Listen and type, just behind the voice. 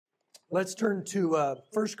Let's turn to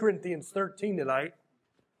 1 Corinthians 13 tonight.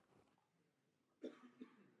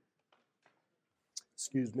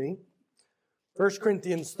 Excuse me. 1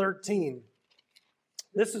 Corinthians 13.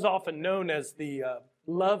 This is often known as the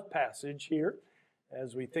love passage here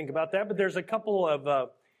as we think about that, but there's a couple of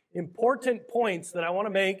important points that I want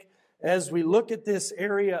to make as we look at this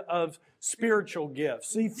area of spiritual gifts.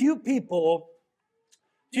 See, few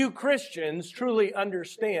Christians truly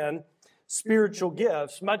understand spiritual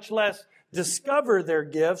gifts, much less discover their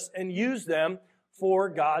gifts and use them for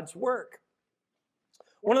God's work.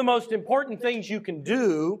 One of the most important things you can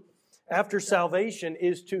do after salvation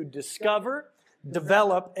is to discover,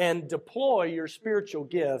 develop, and deploy your spiritual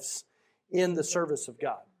gifts in the service of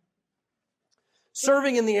God.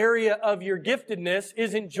 Serving in the area of your giftedness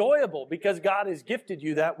is enjoyable because God has gifted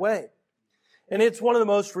you that way. And it's one of the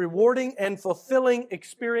most rewarding and fulfilling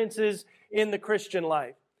experiences in the Christian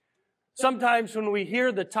life. Sometimes when we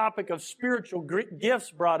hear the topic of spiritual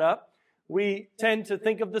gifts brought up, we tend to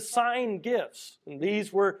think of the sign gifts. And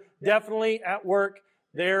these were definitely at work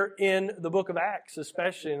there in the book of Acts,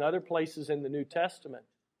 especially in other places in the New Testament.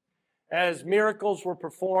 As miracles were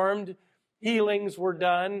performed, healings were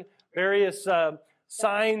done, various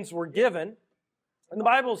signs were given. And the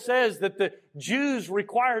Bible says that the Jews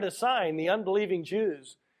required a sign, the unbelieving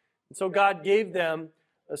Jews. And so God gave them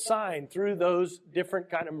a sign through those different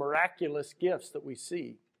kind of miraculous gifts that we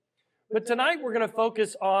see. But tonight we're going to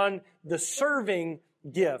focus on the serving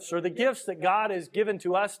gifts, or the gifts that God has given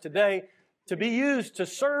to us today to be used to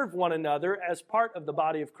serve one another as part of the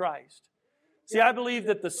body of Christ. See, I believe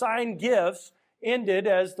that the sign gifts ended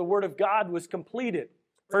as the Word of God was completed.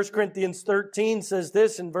 1 Corinthians 13 says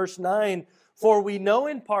this in verse 9, "For we know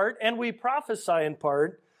in part and we prophesy in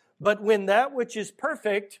part, but when that which is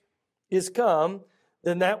perfect is come,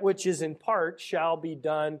 then that which is in part shall be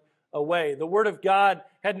done away." The Word of God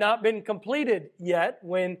had not been completed yet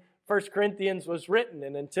when 1 Corinthians was written,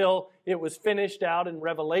 and until it was finished out in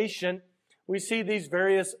Revelation, we see these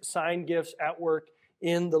various sign gifts at work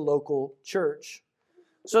in the local church.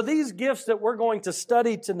 So these gifts that we're going to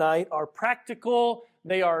study tonight are practical,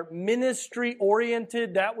 they are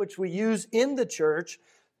ministry-oriented, that which we use in the church.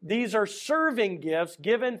 These are serving gifts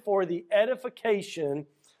given for the edification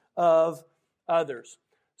of others.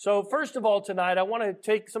 So first of all tonight, I want to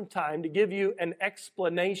take some time to give you an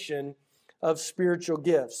explanation of spiritual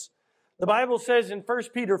gifts. The Bible says in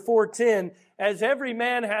 1 Peter 4:10, "As every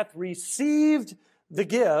man hath received the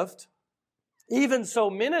gift, even so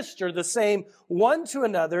minister the same one to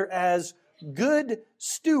another as good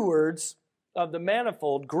stewards of the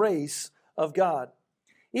manifold grace of God."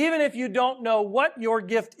 Even if you don't know what your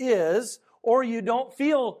gift is, or you don't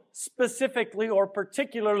feel specifically or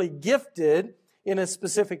particularly gifted in a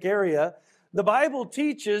specific area, the Bible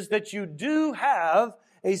teaches that you do have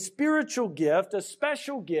a spiritual gift, a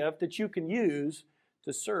special gift that you can use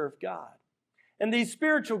to serve God. And these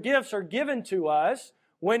spiritual gifts are given to us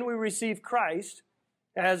when we receive Christ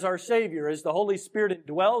as our Savior. As the Holy Spirit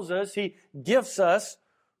indwells us, He gifts us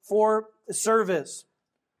for service.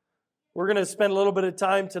 We're going to spend a little bit of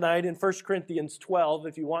time tonight in 1 Corinthians 12.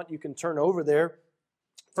 If you want, you can turn over there.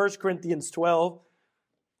 1 Corinthians 12.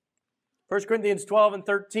 1 Corinthians 12 and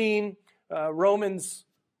 13, Romans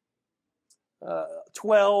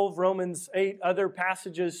 12, Romans 8, other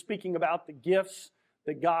passages speaking about the gifts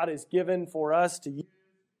that God has given for us to use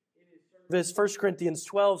in His service. 1 Corinthians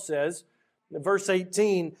 12 says, in verse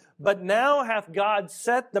 18, "But now hath God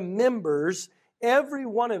set the members, every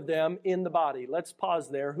one of them, in the body." Let's pause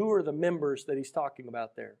there. Who are the members that he's talking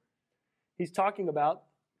about there? He's talking about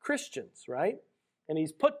Christians, right? And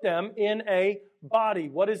He's put them in a body.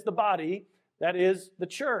 What is the body? That is the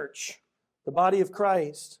church, the body of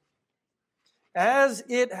Christ. "As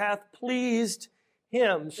it hath pleased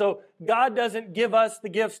Him." So God doesn't give us the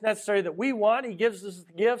gifts necessary that we want. He gives us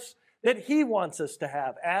the gifts that He wants us to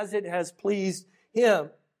have, as it has pleased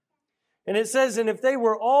Him. And it says, "And if they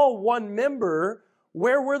were all one member,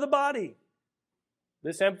 where were the body?"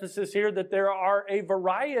 This emphasis here that there are a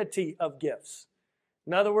variety of gifts.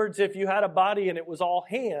 In other words, if you had a body and it was all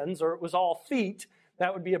hands or it was all feet,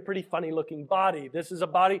 that would be a pretty funny looking body. This is a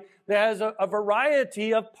body that has a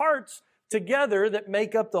variety of parts together that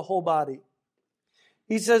make up the whole body.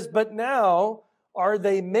 He says, "But now are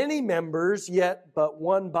they many members, yet but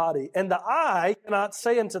one body. And the eye cannot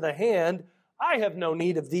say unto the hand, I have no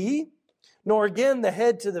need of thee, nor again the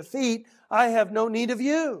head to the feet, I have no need of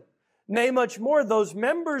you. Nay, much more, those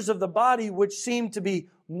members of the body which seem to be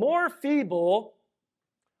more feeble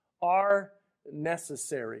are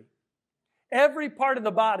necessary." Every part of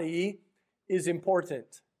the body is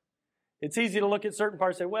important. It's easy to look at certain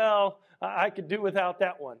parts and say, well, I could do without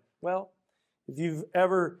that one. Well, if you've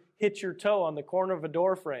ever hit your toe on the corner of a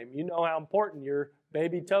door frame, you know how important your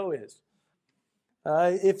baby toe is.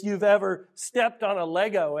 If you've ever stepped on a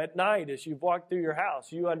Lego at night as you've walked through your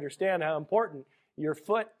house, you understand how important your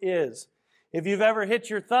foot is. If you've ever hit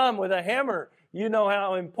your thumb with a hammer, you know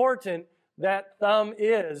how important that thumb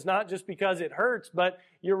is, not just because it hurts, but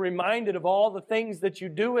you're reminded of all the things that you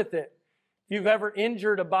do with it. If you've ever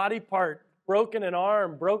injured a body part, broken an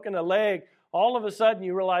arm, broken a leg, all of a sudden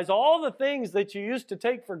you realize all the things that you used to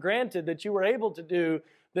take for granted that you were able to do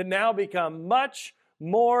that now become much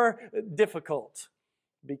more difficult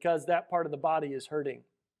because that part of the body is hurting.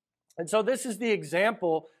 And so this is the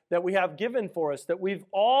example that we have given for us, that we've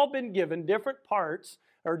all been given different parts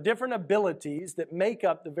or different abilities that make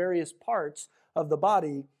up the various parts of the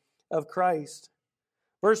body of Christ.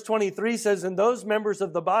 Verse 23 says, "And those members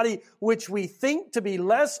of the body which we think to be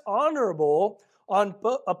less honorable,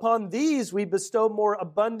 upon these we bestow more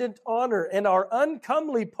abundant honor, and our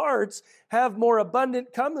uncomely parts have more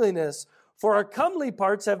abundant comeliness. For our comely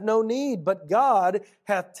parts have no need, but God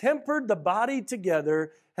hath tempered the body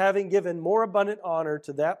together, having given more abundant honor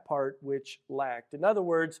to that part which lacked." In other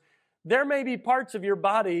words, there may be parts of your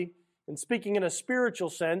body, and speaking in a spiritual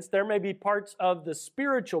sense, there may be parts of the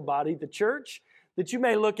spiritual body, the church, that you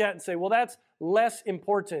may look at and say, well, that's less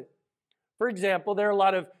important. For example, there are a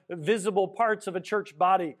lot of visible parts of a church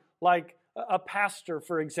body, like a pastor,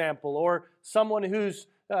 for example, or someone who's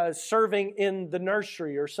serving in the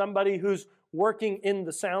nursery, or somebody who's working in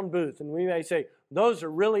the sound booth. And we may say, those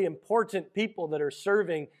are really important people that are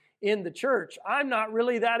serving in the church. I'm not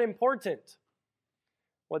really that important.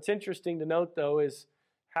 What's interesting to note, though, is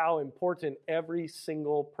how important every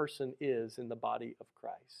single person is in the body of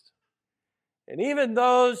Christ. And even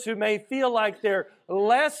those who may feel like they're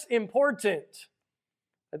less important,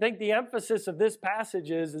 I think the emphasis of this passage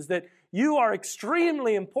is that you are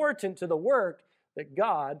extremely important to the work that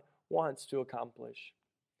God wants to accomplish.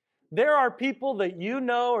 There are people that you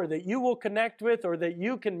know or that you will connect with or that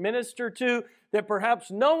you can minister to that perhaps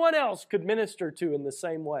no one else could minister to in the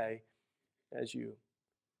same way as you.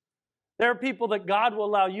 There are people that God will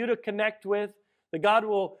allow you to connect with, that God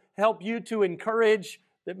will help you to encourage,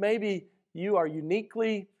 that maybe you are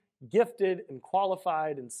uniquely gifted and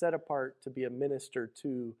qualified and set apart to be a minister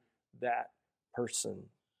to that person.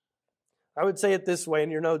 I would say it this way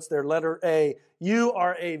in your notes there, letter A. You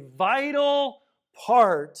are a vital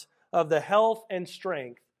part of the health and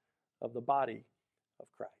strength of the body of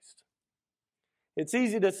Christ. It's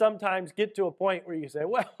easy to sometimes get to a point where you say,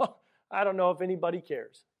 well, I don't know if anybody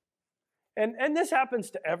cares. And this happens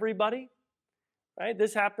to everybody, right?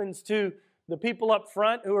 This happens to the people up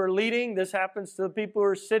front who are leading. This happens to the people who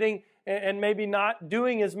are sitting and maybe not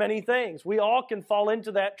doing as many things. We all can fall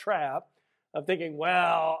into that trap of thinking,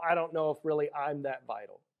 well, I don't know if really I'm that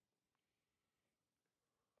vital.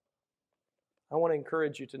 I want to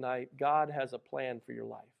encourage you tonight, God has a plan for your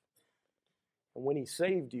life. And when He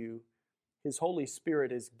saved you, His Holy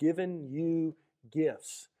Spirit has given you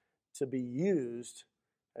gifts to be used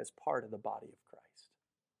as part of the body of Christ.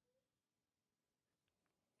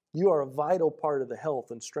 You are a vital part of the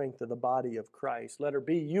health and strength of the body of Christ. Letter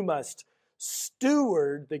B, you must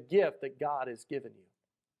steward the gift that God has given you.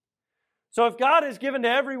 So if God has given to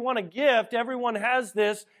everyone a gift, everyone has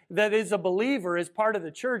this that is a believer, is part of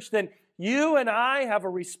the church, then you and I have a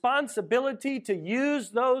responsibility to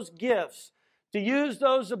use those gifts, to use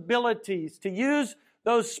those abilities, to use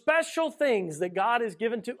those special things that God has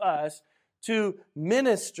given to us to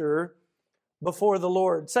minister before the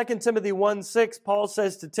Lord. 2 Timothy 1:6, Paul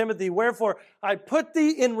says to Timothy, "Wherefore I put thee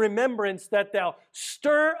in remembrance that thou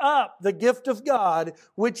stir up the gift of God,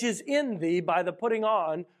 which is in thee by the putting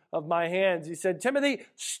on of my hands." He said, Timothy,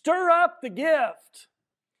 stir up the gift.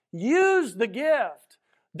 Use the gift.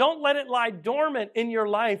 Don't let it lie dormant in your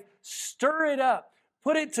life. Stir it up.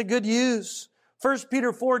 Put it to good use. 1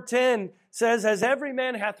 Peter 4:10 says, "As every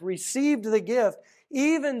man hath received the gift,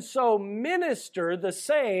 even so minister the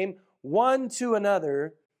same one to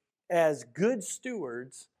another as good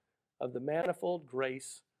stewards of the manifold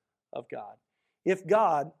grace of God." If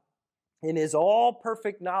God, in His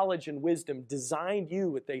all-perfect knowledge and wisdom, designed you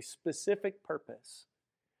with a specific purpose,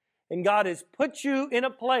 and God has put you in a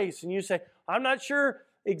place, and you say, I'm not sure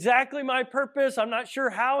exactly my purpose, I'm not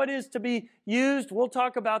sure how it is to be used, we'll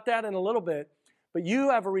talk about that in a little bit, but you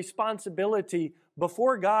have a responsibility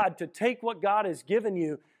before God to take what God has given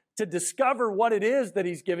you, to discover what it is that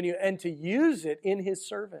He's given you, and to use it in His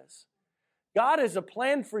service. God has a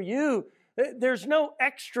plan for you. There's no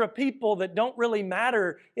extra people that don't really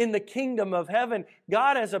matter in the kingdom of heaven.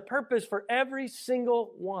 God has a purpose for every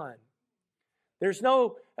single one. There's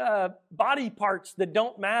no body parts that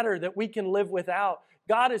don't matter that we can live without.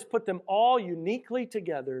 God has put them all uniquely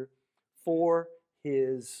together for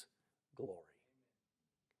His glory.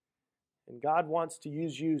 And God wants to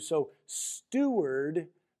use you. So steward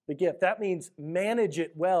the gift. That means manage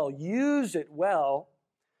it well. Use it well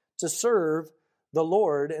to serve the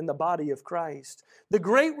Lord and the body of Christ. The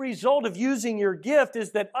great result of using your gift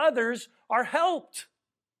is that others are helped.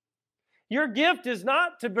 Your gift is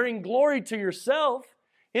not to bring glory to yourself.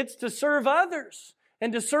 It's to serve others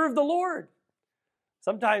and to serve the Lord.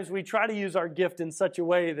 Sometimes we try to use our gift in such a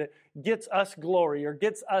way that gets us glory or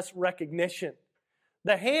gets us recognition.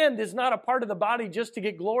 The hand is not a part of the body just to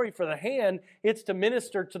get glory for the hand. It's to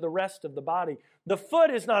minister to the rest of the body. The foot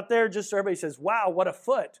is not there just so everybody says, wow, what a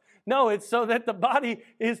foot. No, it's so that the body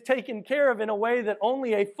is taken care of in a way that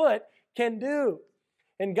only a foot can do.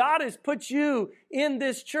 And God has put you in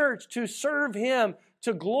this church to serve Him,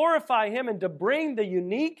 to glorify Him, and to bring the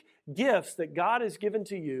unique gifts that God has given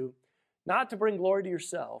to you, not to bring glory to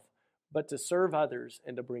yourself, but to serve others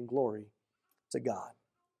and to bring glory to God.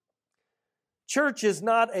 Church is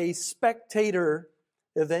not a spectator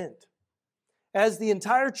event. As the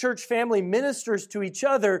entire church family ministers to each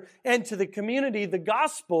other and to the community, the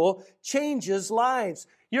gospel changes lives.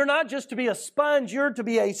 You're not just to be a sponge, you're to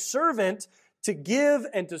be a servant to give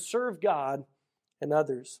and to serve God and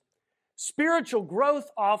others. Spiritual growth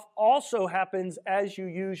also happens as you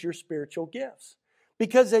use your spiritual gifts.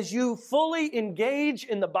 Because as you fully engage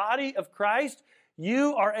in the body of Christ,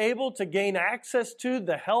 you are able to gain access to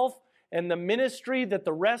the health and the ministry that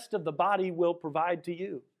the rest of the body will provide to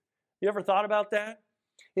you. You ever thought about that?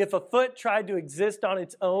 If a foot tried to exist on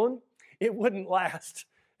its own, it wouldn't last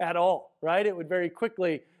at all, right? It would very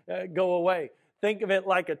quickly go away. Think of it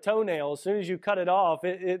like a toenail. As soon as you cut it off,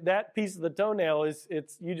 that piece of the toenail,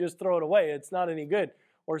 you just throw it away. It's not any good.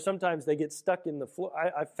 Or sometimes they get stuck in the floor.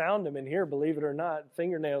 I found them in here, believe it or not,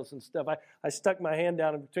 fingernails and stuff. I stuck my hand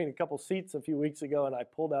down in between a couple seats a few weeks ago, and I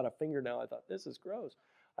pulled out a fingernail. I thought, this is gross.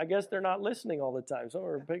 I guess they're not listening all the time. Some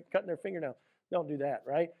are cutting their fingernail. Don't do that,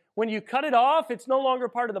 right? When you cut it off, it's no longer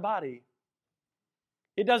part of the body.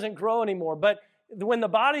 It doesn't grow anymore. But when the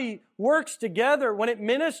body works together, when it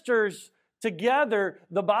ministers together,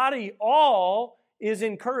 the body all is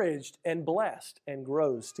encouraged and blessed and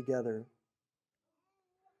grows together.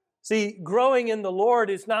 See, growing in the Lord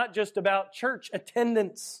is not just about church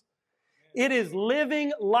attendance. It is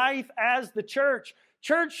living life as the church.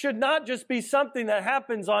 Church should not just be something that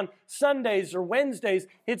happens on Sundays or Wednesdays.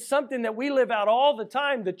 It's something that we live out all the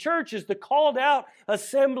time. The church is the called out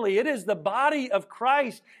assembly. It is the body of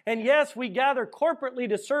Christ. And yes, we gather corporately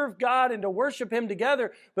to serve God and to worship Him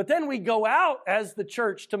together. But then we go out as the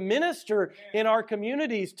church to minister in our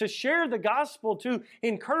communities, to share the gospel, to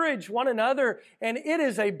encourage one another. And it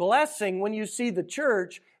is a blessing when you see the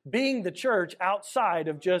church being the church outside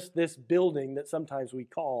of just this building that sometimes we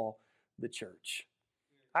call the church.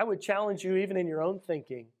 I would challenge you, even in your own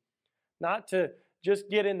thinking, not to just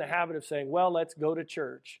get in the habit of saying, well, let's go to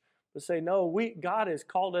church. But say, no, God has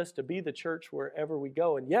called us to be the church wherever we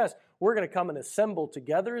go. And yes, we're going to come and assemble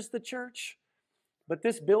together as the church. But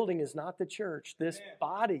this building is not the church. This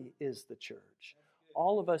body is the church.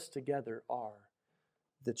 All of us together are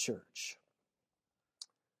the church.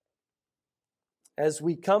 As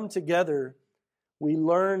we come together, we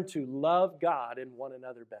learn to love God and one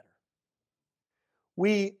another better.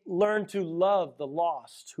 We learn to love the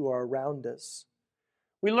lost who are around us.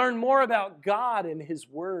 We learn more about God and His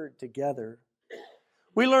Word together.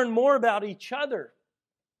 We learn more about each other.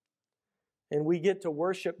 And we get to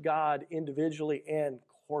worship God individually and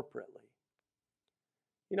corporately.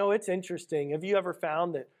 You know, it's interesting. Have you ever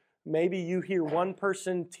found that maybe you hear one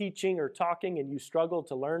person teaching or talking and you struggle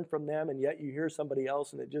to learn from them, and yet you hear somebody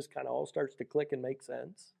else and it just kind of all starts to click and make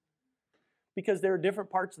sense? Because there are different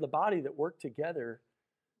parts of the body that work together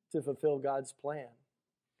to fulfill God's plan.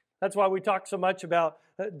 That's why we talk so much about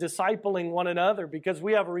discipling one another, because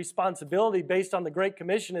we have a responsibility based on the Great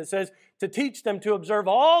Commission. It says to teach them to observe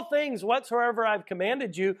all things whatsoever I've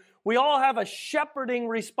commanded you. We all have a shepherding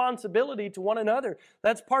responsibility to one another.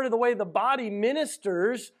 That's part of the way the body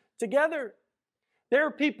ministers together. There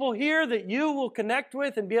are people here that you will connect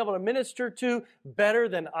with and be able to minister to better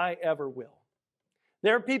than I ever will.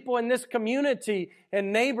 There are people in this community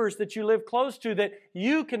and neighbors that you live close to that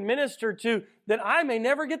you can minister to that I may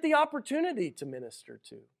never get the opportunity to minister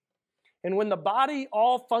to. And when the body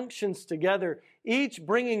all functions together, each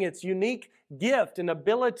bringing its unique gift and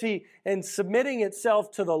ability and submitting itself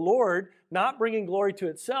to the Lord, not bringing glory to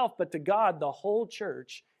itself, but to God, the whole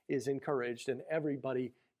church is encouraged and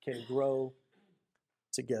everybody can grow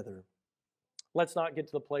together. Let's not get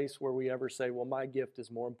to the place where we ever say, well, my gift is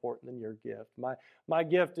more important than your gift. My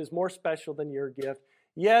gift is more special than your gift.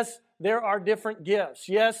 Yes, there are different gifts.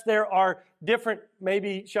 Yes, there are different,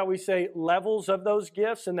 maybe, shall we say, levels of those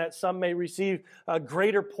gifts, and that some may receive a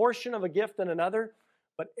greater portion of a gift than another.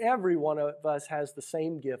 But every one of us has the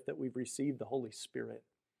same gift that we've received, the Holy Spirit.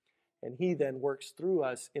 And He then works through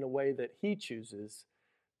us in a way that He chooses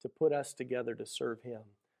to put us together to serve Him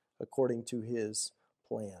according to His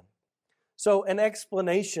plan. So, an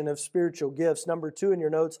explanation of spiritual gifts. Number 2 in your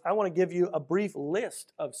notes, I want to give you a brief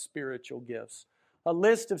list of spiritual gifts. A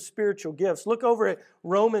list of spiritual gifts. Look over at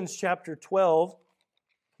Romans chapter 12,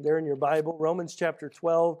 there in your Bible, Romans chapter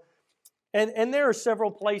 12. And there are several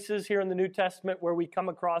places here in the New Testament where we come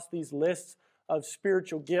across these lists of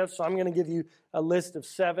spiritual gifts. So I'm going to give you a list of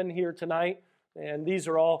 7 here tonight. And these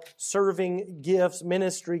are all serving gifts,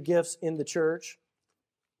 ministry gifts in the church.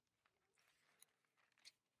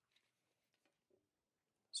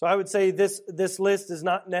 So I would say this list is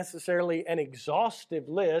not necessarily an exhaustive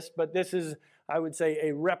list, but this is, I would say,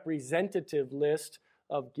 a representative list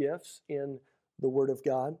of gifts in the Word of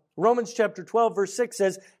God. Romans chapter 12, verse 6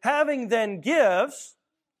 says, having then gifts,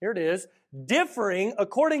 here it is, differing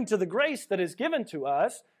according to the grace that is given to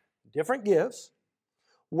us, different gifts,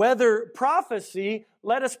 whether prophecy,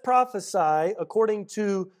 let us prophesy according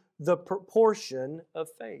to the proportion of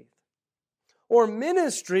faith. Or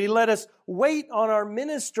ministry, let us wait on our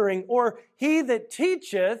ministering. Or he that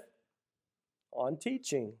teacheth, on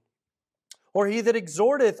teaching. Or he that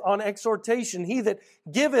exhorteth, on exhortation. He that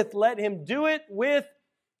giveth, let him do it with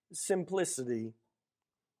simplicity.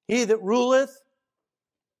 He that ruleth,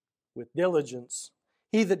 with diligence.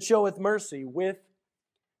 He that showeth mercy, with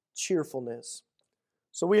cheerfulness.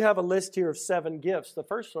 So we have a list here of 7 gifts. The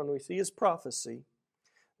first one we see is prophecy.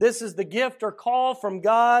 This is the gift or call from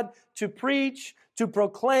God to preach, to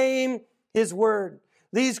proclaim His Word.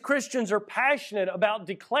 These Christians are passionate about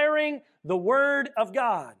declaring the Word of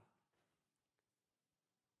God.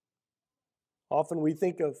 Often we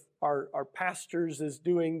think of our pastors as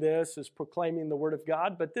doing this, as proclaiming the Word of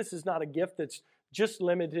God, but this is not a gift that's just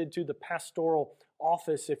limited to the pastoral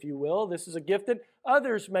office, if you will. This is a gift that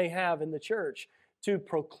others may have in the church, to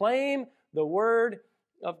proclaim the Word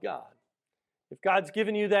of God. If God's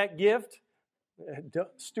given you that gift,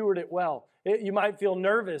 steward it well. You might feel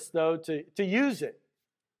nervous, though, to use it,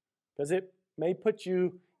 because it may put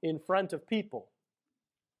you in front of people.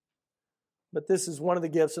 But this is one of the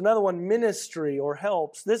gifts. Another one, ministry or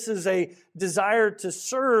helps. This is a desire to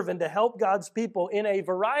serve and to help God's people in a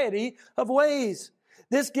variety of ways.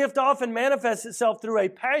 This gift often manifests itself through a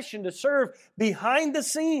passion to serve behind the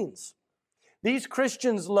scenes. These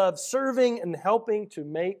Christians love serving and helping to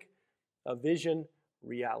make a vision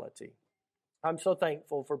reality. I'm so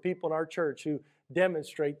thankful for people in our church who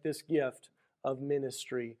demonstrate this gift of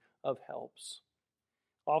ministry, of helps.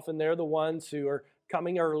 Often they're the ones who are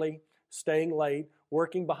coming early, staying late,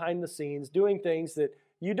 working behind the scenes, doing things that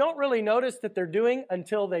you don't really notice that they're doing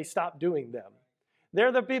until they stop doing them.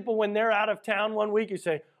 They're the people when they're out of town one week, you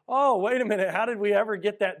say, oh, wait a minute, how did we ever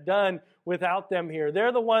get that done without them here?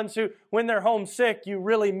 They're the ones who, when they're homesick, you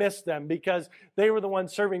really miss them because they were the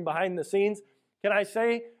ones serving behind the scenes. Can I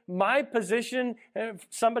say, my position,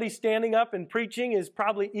 somebody standing up and preaching, is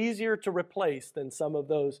probably easier to replace than some of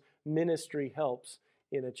those ministry helps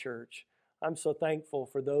in a church. I'm so thankful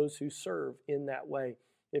for those who serve in that way.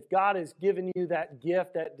 If God has given you that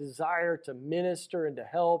gift, that desire to minister and to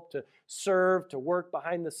help, to serve, to work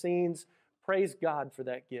behind the scenes, praise God for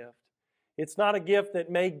that gift. It's not a gift that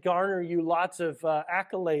may garner you lots of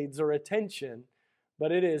accolades or attention,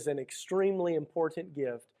 but it is an extremely important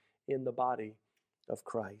gift in the body of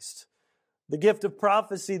Christ. The gift of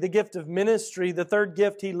prophecy, the gift of ministry, the third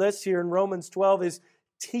gift he lists here in Romans 12 is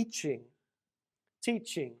teaching.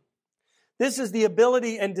 Teaching. This is the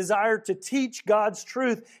ability and desire to teach God's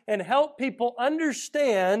truth and help people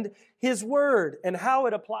understand His Word and how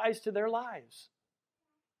it applies to their lives.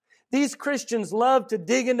 These Christians love to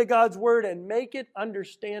dig into God's Word and make it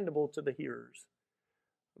understandable to the hearers.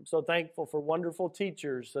 I'm so thankful for wonderful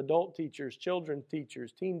teachers, adult teachers, children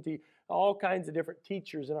teachers, teen teachers, all kinds of different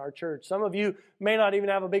teachers in our church. Some of you may not even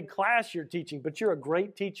have a big class you're teaching, but you're a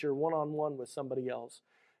great teacher one-on-one with somebody else.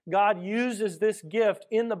 God uses this gift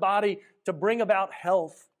in the body to bring about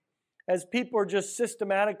health as people are just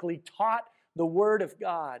systematically taught the Word of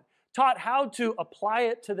God, taught how to apply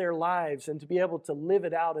it to their lives and to be able to live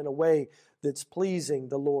it out in a way that's pleasing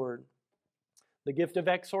the Lord. The gift of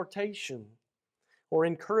exhortation or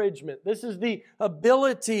encouragement. This is the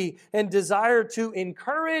ability and desire to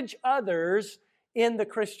encourage others in the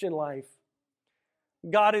Christian life.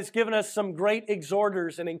 God has given us some great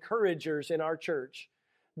exhorters and encouragers in our church.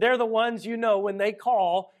 They're the ones you know when they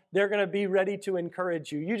call, they're going to be ready to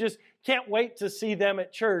encourage you. You just can't wait to see them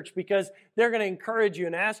at church because they're going to encourage you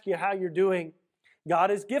and ask you how you're doing. God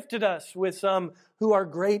has gifted us with some who are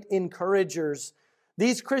great encouragers.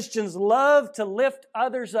 These Christians love to lift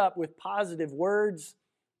others up with positive words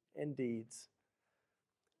and deeds.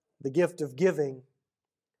 The gift of giving.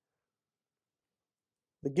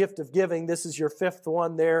 The gift of giving, this is your fifth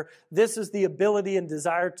one there. This is the ability and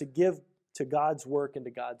desire to give to God's work and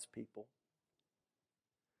to God's people.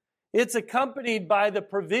 It's accompanied by the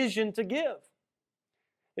provision to give.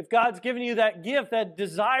 If God's given you that gift, that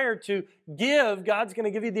desire to give, God's going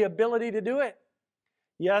to give you the ability to do it.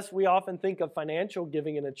 Yes, we often think of financial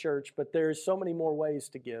giving in a church, but there's so many more ways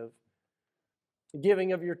to give.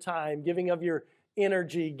 Giving of your time, giving of your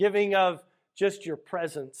energy, giving of just your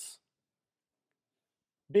presence.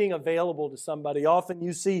 Being available to somebody. Often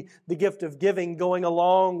you see the gift of giving going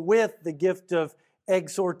along with the gift of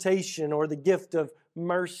exhortation or the gift of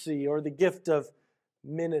mercy or the gift of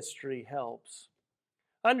ministry helps.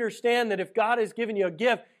 Understand that if God has given you a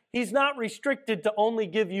gift, He's not restricted to only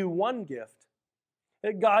give you one gift.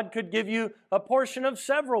 That God could give you a portion of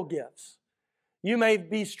several gifts. You may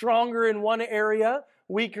be stronger in one area,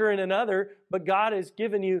 weaker in another, but God has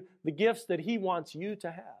given you the gifts that He wants you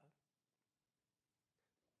to have.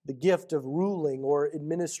 The gift of ruling or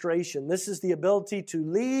administration. This is the ability to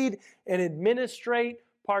lead and administrate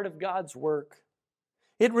part of God's work.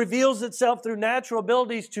 It reveals itself through natural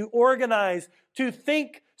abilities to organize, to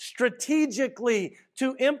think strategically,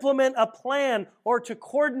 to implement a plan, or to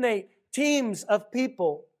coordinate teams of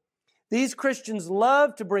people. These Christians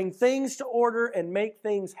love to bring things to order and make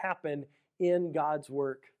things happen in God's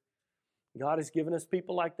work. God has given us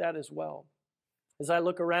people like that as well. As I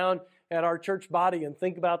look around at our church body and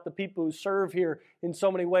think about the people who serve here in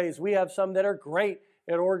so many ways, we have some that are great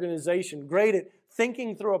at organization, great at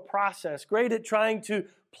thinking through a process, great at trying to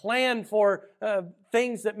plan for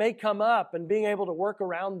things that may come up and being able to work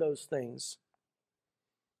around those things.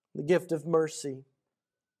 The gift of mercy.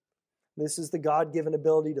 This is the God-given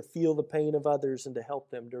ability to feel the pain of others and to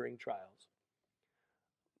help them during trials.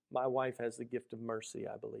 My wife has the gift of mercy,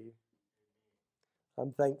 I believe.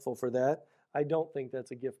 I'm thankful for that. I don't think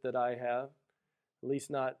that's a gift that I have, at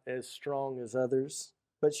least not as strong as others,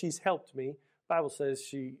 but she's helped me. The Bible says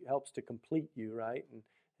she helps to complete you, right?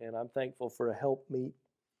 And I'm thankful for a helpmeet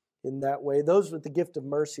in that way. Those with the gift of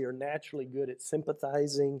mercy are naturally good at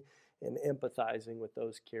sympathizing and empathizing with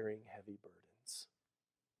those carrying heavy burdens.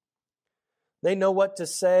 They know what to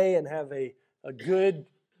say and have a good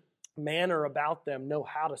manner about them, know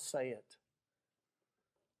how to say it.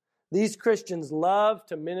 These Christians love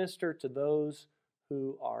to minister to those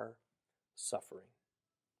who are suffering.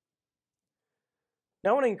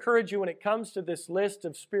 Now I want to encourage you when it comes to this list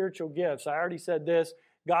of spiritual gifts. I already said this,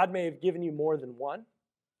 God may have given you more than one.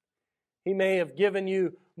 He may have given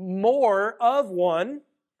you more of one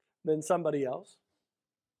than somebody else.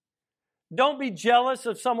 Don't be jealous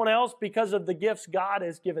of someone else because of the gifts God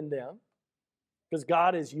has given them, because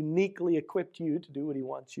God has uniquely equipped you to do what He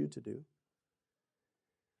wants you to do.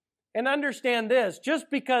 And understand this, just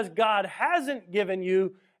because God hasn't given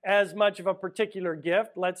you as much of a particular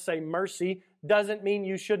gift, let's say mercy, doesn't mean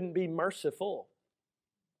you shouldn't be merciful.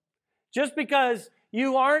 Just because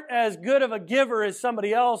you aren't as good of a giver as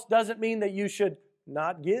somebody else doesn't mean that you should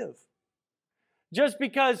not give. Just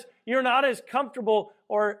because you're not as comfortable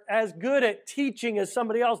or as good at teaching as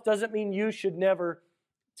somebody else doesn't mean you should never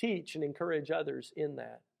teach and encourage others in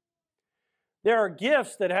that. There are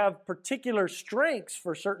gifts that have particular strengths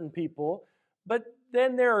for certain people, but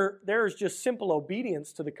then there is just simple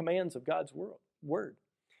obedience to the commands of God's word.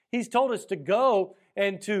 He's told us to go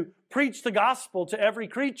and to preach the gospel to every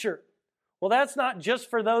creature. Well, that's not just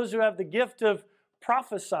for those who have the gift of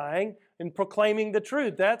prophesying and proclaiming the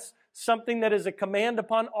truth. That's something that is a command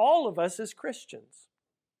upon all of us as Christians.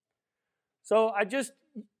 So I just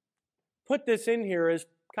put this in here as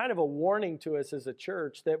kind of a warning to us as a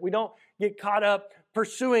church that we don't get caught up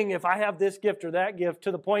pursuing if I have this gift or that gift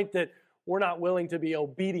to the point that we're not willing to be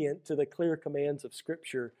obedient to the clear commands of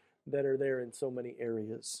Scripture that are there in so many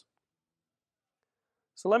areas.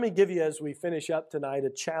 So let me give you, as we finish up tonight, a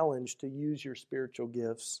challenge to use your spiritual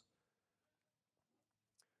gifts.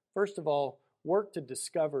 First of all, work to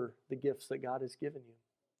discover the gifts that God has given you.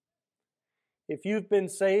 If you've been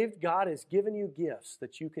saved, God has given you gifts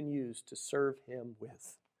that you can use to serve Him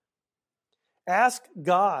with. Ask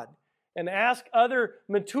God and ask other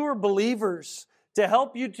mature believers to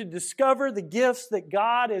help you to discover the gifts that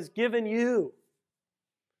God has given you.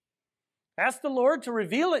 Ask the Lord to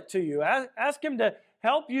reveal it to you. Ask Him to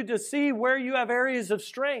help you to see where you have areas of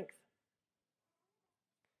strength.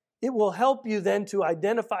 It will help you then to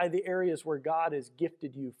identify the areas where God has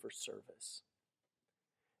gifted you for service.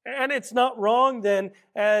 And it's not wrong then,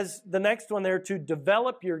 as the next one there, to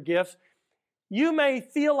develop your gifts. You may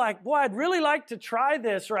feel like, boy, I'd really like to try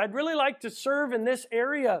this, or I'd really like to serve in this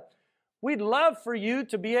area. We'd love for you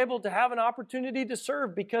to be able to have an opportunity to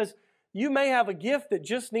serve, because you may have a gift that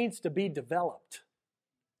just needs to be developed.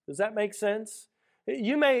 Does that make sense?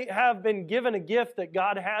 You may have been given a gift that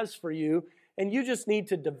God has for you, and you just need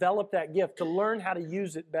to develop that gift, to learn how to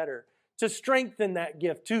use it better, to strengthen that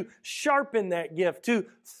gift, to sharpen that gift, to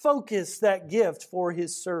focus that gift for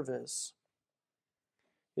His service.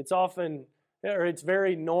 It's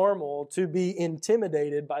very normal to be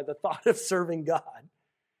intimidated by the thought of serving God,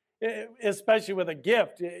 especially with a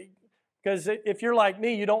gift. Because if you're like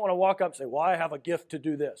me, you don't want to walk up and say, well, I have a gift to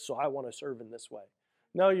do this, so I want to serve in this way.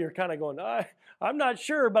 No, you're kind of going, I'm not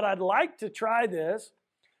sure, but I'd like to try this.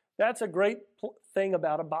 That's a great thing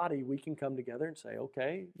about a body. We can come together and say,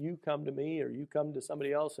 okay, you come to me or you come to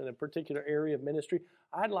somebody else in a particular area of ministry.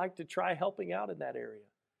 I'd like to try helping out in that area.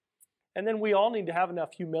 And then we all need to have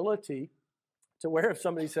enough humility to where if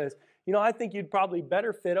somebody says, I think you'd probably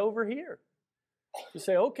better fit over here, to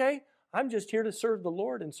say, okay, I'm just here to serve the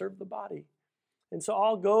Lord and serve the body. And so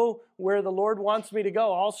I'll go where the Lord wants me to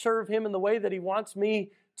go. I'll serve Him in the way that He wants me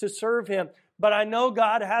to serve Him. But I know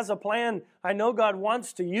God has a plan. I know God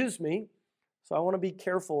wants to use me. So I want to be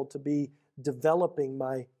careful to be developing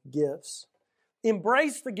my gifts.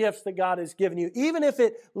 Embrace the gifts that God has given you, even if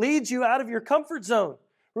it leads you out of your comfort zone.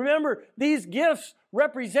 Remember, these gifts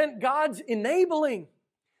represent God's enabling.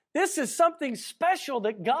 This is something special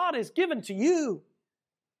that God has given to you.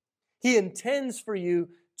 He intends for you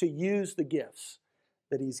to use the gifts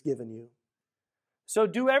that He's given you. So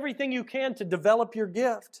do everything you can to develop your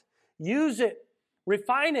gift. Use it.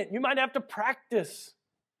 Refine it. You might have to practice.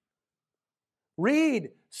 Read,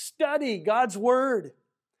 study God's Word.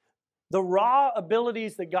 The raw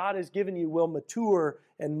abilities that God has given you will mature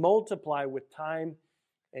and multiply with time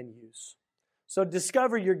and use. So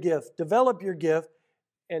discover your gift, develop your gift,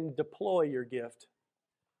 and deploy your gift.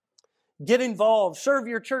 Get involved, serve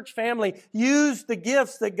your church family, use the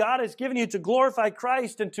gifts that God has given you to glorify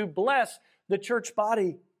Christ and to bless the church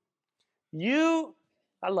body.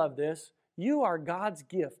 I love this, you are God's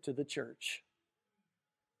gift to the church.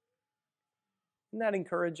 Isn't that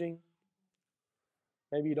encouraging?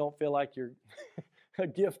 Maybe you don't feel like you're a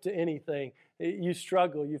gift to anything. You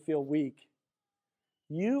struggle, you feel weak.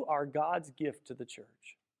 You are God's gift to the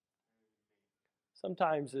church.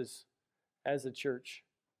 Sometimes as a church,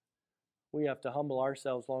 we have to humble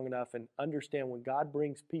ourselves long enough and understand when God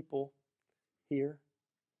brings people here,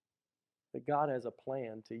 that God has a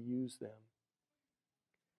plan to use them.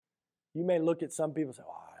 You may look at some people and say,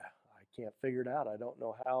 I can't figure it out. I don't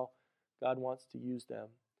know how God wants to use them.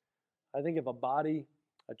 I think if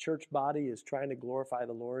a church body is trying to glorify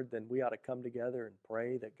the Lord, then we ought to come together and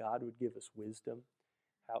pray that God would give us wisdom,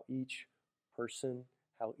 how each person,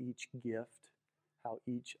 how each gift, how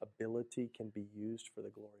each ability can be used for the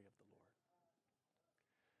glory of the Lord.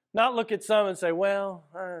 Not look at some and say, well,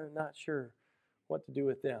 I'm not sure what to do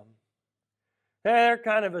with them. They're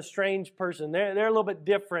kind of a strange person. They're a little bit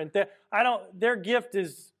different. Their gift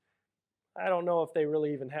is, I don't know if they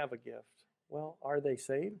really even have a gift. Well, are they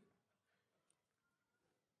saved?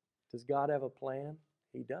 Does God have a plan?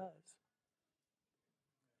 He does.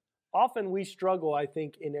 Often we struggle, I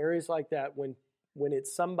think, in areas like that when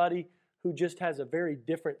it's somebody who just has a very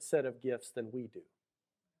different set of gifts than we do.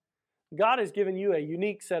 God has given you a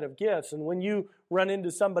unique set of gifts, and when you run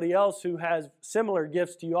into somebody else who has similar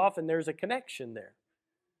gifts to you, often there's a connection there.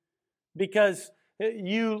 Because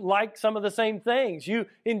you like some of the same things, you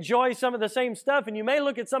enjoy some of the same stuff, and you may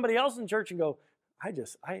look at somebody else in church and go, I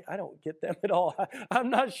don't get them at all. I'm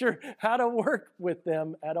not sure how to work with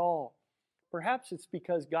them at all. Perhaps it's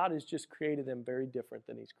because God has just created them very different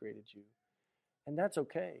than He's created you. And that's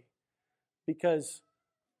okay, because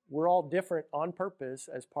we're all different on purpose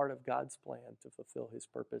as part of God's plan to fulfill His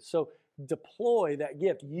purpose. So deploy that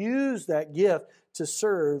gift. Use that gift to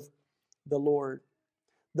serve the Lord.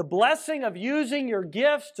 The blessing of using your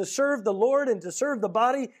gifts to serve the Lord and to serve the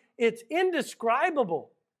body, it's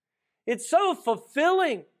indescribable. It's so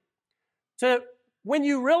fulfilling when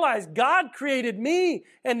you realize God created me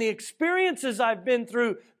and the experiences I've been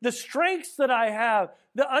through, the strengths that I have,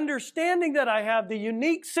 the understanding that I have, the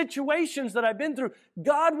unique situations that I've been through.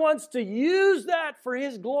 God wants to use that for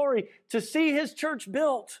His glory, to see His church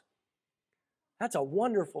built. That's a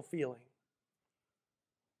wonderful feeling.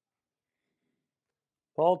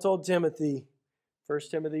 Paul told Timothy, 1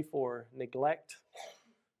 Timothy 4, neglect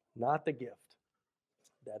not the gift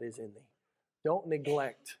that is in thee. Don't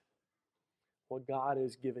neglect what God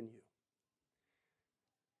has given you.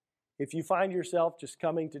 If you find yourself just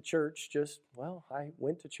coming to church, I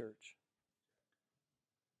went to church.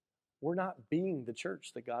 We're not being the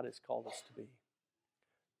church that God has called us to be.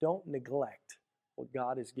 Don't neglect what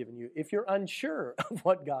God has given you. If you're unsure of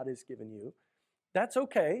what God has given you, that's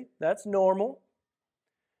okay. That's normal.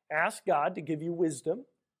 Ask God to give you wisdom.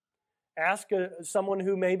 Ask someone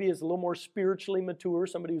who maybe is a little more spiritually mature,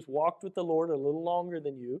 somebody who's walked with the Lord a little longer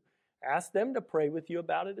than you. Ask them to pray with you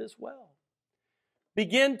about it as well.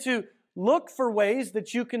 Begin to look for ways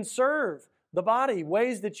that you can serve the body,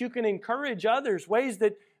 ways that you can encourage others, ways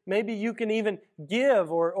that maybe you can even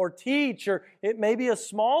give or teach, or it may be a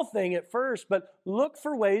small thing at first, but look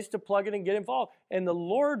for ways to plug it and get involved. And the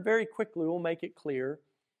Lord very quickly will make it clear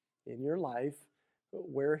in your life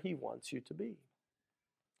where He wants you to be.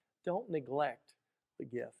 Don't neglect the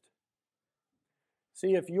gift.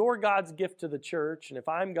 See, if you're God's gift to the church, and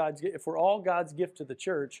if we're all God's gift to the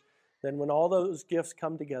church, then when all those gifts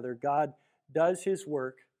come together, God does His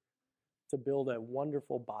work to build a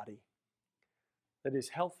wonderful body that is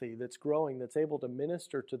healthy, that's growing, that's able to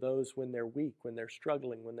minister to those when they're weak, when they're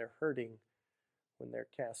struggling, when they're hurting, when they're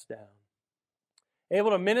cast down.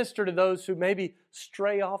 Able to minister to those who maybe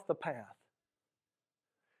stray off the path.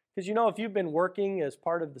 Because if you've been working as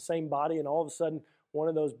part of the same body and all of a sudden one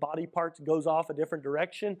of those body parts goes off a different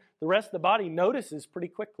direction, the rest of the body notices pretty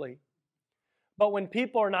quickly. But when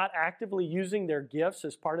people are not actively using their gifts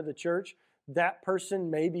as part of the church, that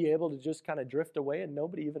person may be able to just kind of drift away and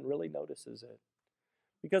nobody even really notices it.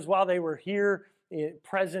 Because while they were here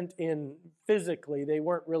present in physically, they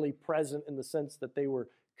weren't really present in the sense that they were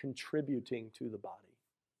contributing to the body.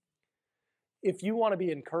 If you want to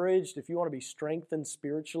be encouraged, if you want to be strengthened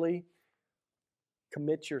spiritually,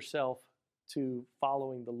 commit yourself to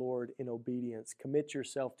following the Lord in obedience. Commit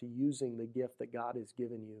yourself to using the gift that God has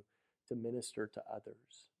given you to minister to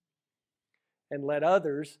others. And let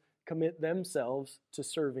others commit themselves to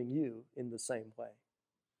serving you in the same way.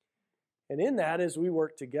 And in that, as we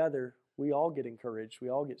work together, we all get encouraged, we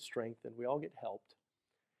all get strengthened, we all get helped.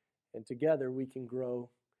 And together we can grow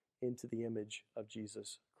into the image of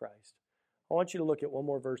Jesus Christ. I want you to look at one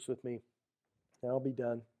more verse with me, and I'll be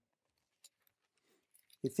done.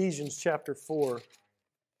 Ephesians chapter 4.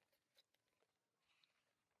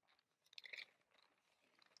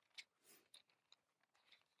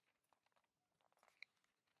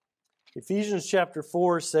 Ephesians chapter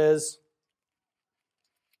 4 says,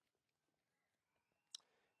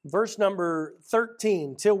 verse number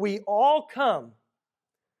 13, till we all come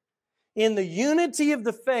in the unity of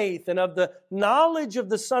the faith and of the knowledge of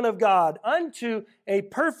the Son of God, unto a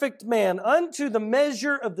perfect man, unto the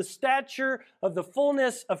measure of the stature of the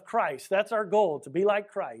fullness of Christ. That's our goal, to be like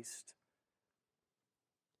Christ.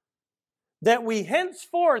 That we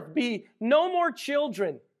henceforth be no more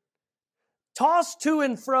children, tossed to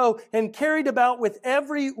and fro and carried about with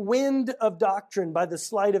every wind of doctrine by the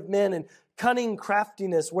sleight of men and cunning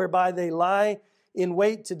craftiness whereby they lie in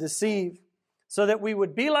wait to deceive, so that we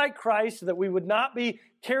would be like Christ, so that we would not be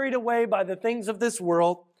carried away by the things of this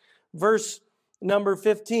world. Verse number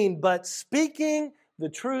 15, but speaking the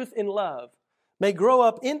truth in love may grow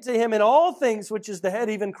up into Him in all things, which is the head,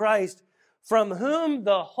 even Christ, from whom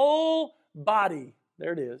the whole body,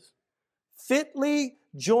 there it is, fitly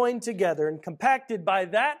joined together and compacted by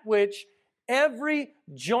that which every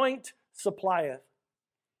joint supplieth.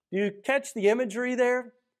 Do you catch the imagery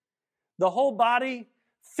there? The whole body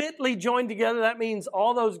fitly joined together. That means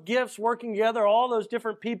all those gifts working together, all those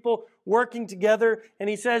different people working together. And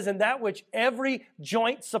he says, and that which every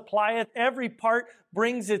joint supplieth, every part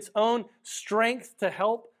brings its own strength to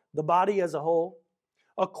help the body as a whole,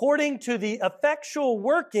 according to the effectual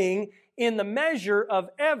working in the measure of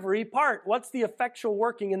every part. What's the effectual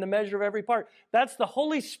working in the measure of every part? That's the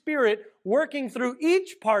Holy Spirit working through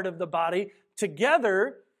each part of the body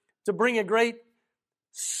together to bring a great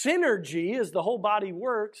synergy as the whole body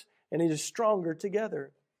works, and it is stronger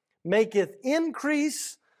together. Maketh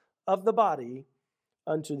increase of the body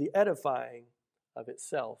unto the edifying of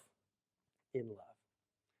itself in love.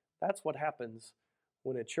 That's what happens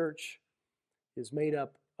when a church is made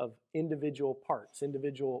up of individual parts,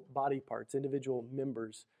 individual body parts, individual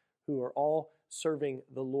members who are all serving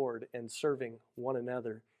the Lord and serving one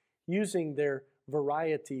another, using their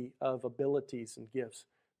variety of abilities and gifts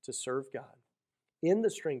to serve God. In the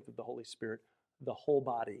strength of the Holy Spirit, the whole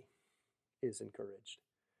body is encouraged.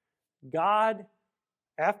 God,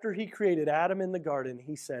 after He created Adam in the garden,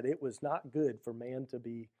 He said it was not good for man to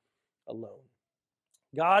be alone.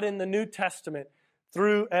 God in the New Testament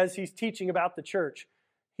as he's teaching about the church,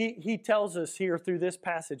 he tells us here through this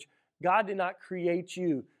passage, God did not create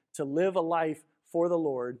you to live a life for the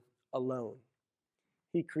Lord alone.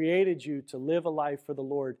 He created you to live a life for the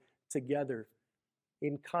Lord together,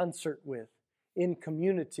 in concert with, in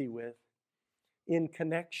community with, in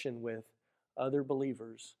connection with other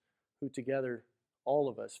believers who together, all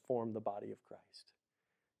of us, form the body of Christ.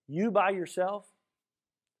 You by yourself,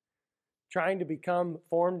 trying to become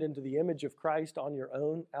formed into the image of Christ on your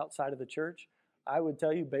own outside of the church, I would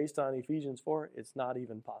tell you, based on Ephesians 4, it's not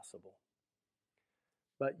even possible.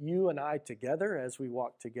 But you and I together, as we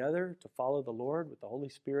walk together to follow the Lord with the Holy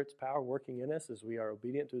Spirit's power working in us as we are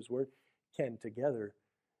obedient to His Word, can together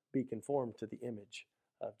be conformed to the image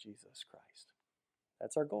of Jesus Christ.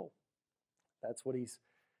 That's our goal. That's what He's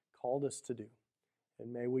called us to do.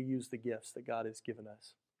 And may we use the gifts that God has given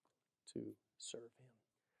us to serve Him.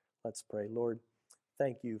 Let's pray. Lord,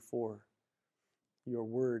 thank you for your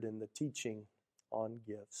word and the teaching on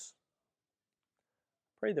gifts.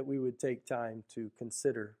 Pray that we would take time to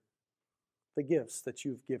consider the gifts that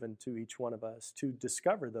you've given to each one of us, to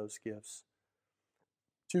discover those gifts,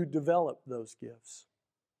 to develop those gifts,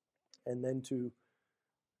 and then to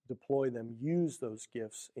deploy them, use those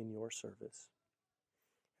gifts in your service.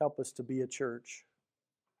 Help us to be a church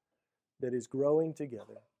that is growing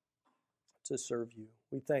together to serve you.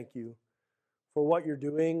 We thank you for what you're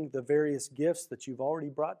doing, the various gifts that you've already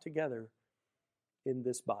brought together in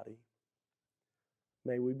this body.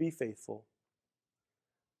 May we be faithful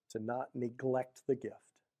to not neglect the gift,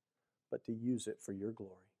 but to use it for your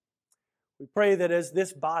glory. We pray that as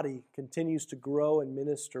this body continues to grow and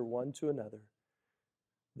minister one to another,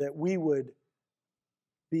 that we would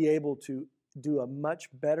be able to do a much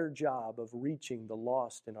better job of reaching the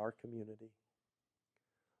lost in our community.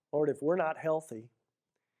 Lord, if we're not healthy,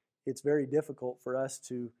 it's very difficult for us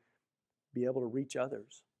to be able to reach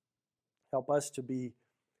others. Help us to be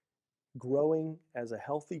growing as a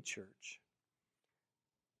healthy church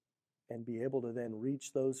and be able to then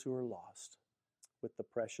reach those who are lost with the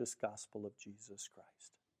precious gospel of Jesus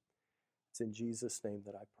Christ. It's in Jesus' name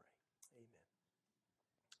that I pray.